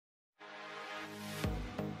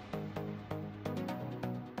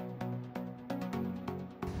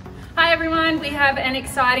Hi everyone, we have an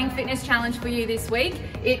exciting fitness challenge for you this week.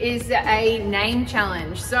 It is a name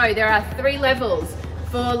challenge. So there are 3 levels.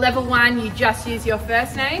 For level 1, you just use your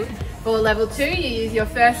first name. For level 2, you use your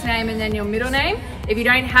first name and then your middle name. If you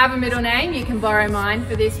don't have a middle name, you can borrow mine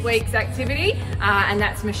for this week's activity, and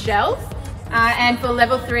that's Michelle. And for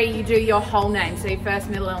level 3, you do your whole name, so your first,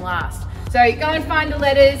 middle and last. So go and find the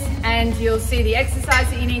letters and you'll see the exercise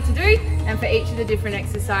that you need to do, and for each of the different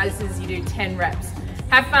exercises you do 10 reps.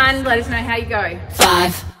 Have fun, let us know how you go.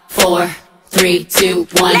 5, 4, 3, 2,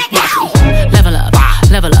 1, watch me. Level up,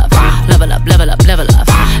 level up, level up, level up, level up,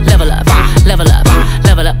 level up, level up,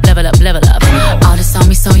 level up, level up, level up. All this on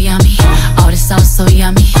me so yummy, all this sauce so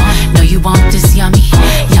yummy. Know you want this yummy,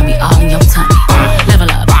 yummy all in your tummy.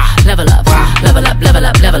 Level up, level up, level up, level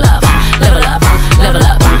up, level up, level up, level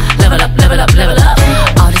up, level up, level up, level up.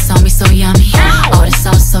 All this on me so yummy, all this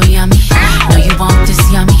sauce so yummy. Know you want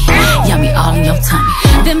this yummy, yummy all in your tummy.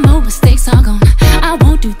 Them old mistakes are gone, I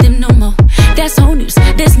won't do them no more. That's old news,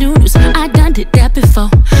 there's new news, I done did that before.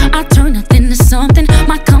 I turn nothing to something,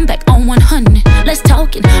 my comeback on 100. Let's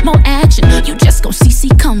talkin', more action, you just gon' see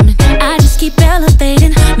coming. I just keep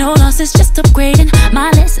elevating, no losses, just upgrading.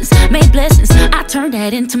 My lessons made blessings, I turn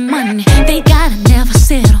that into money. They gotta never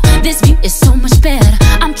settle, this view is so much better.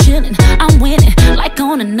 I'm chillin', I'm winning, like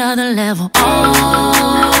on another level.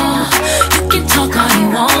 Oh, you can talk all you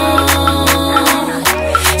want.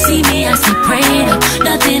 See me, I see prayed up,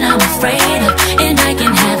 nothing I'm afraid of, and I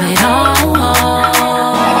can have it all.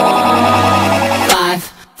 5,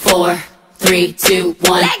 4, 3, 2,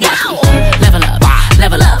 1, watch me. Level up,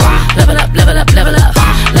 level up, level up, level up, level up,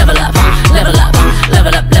 level up, level up,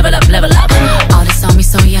 level up, level up, level up. All this on me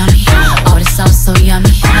so yummy, all this sauce so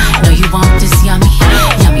yummy. Know you want this yummy,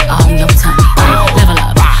 yummy all in your tummy. Level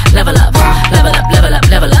up, level up, level up, level up,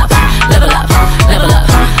 level up, level up, level up,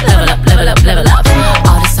 level up, level up, level up.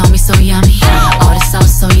 All this on me so yummy, all this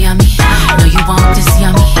sauce so yummy. Know you want this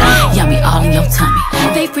yummy, yummy all in your tummy.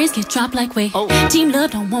 Fake friends get dropped like weight. Team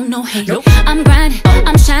love don't want no hate. I'm grinding,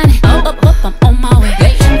 I'm shining, up, I'm on my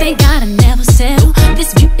way. They gotta never say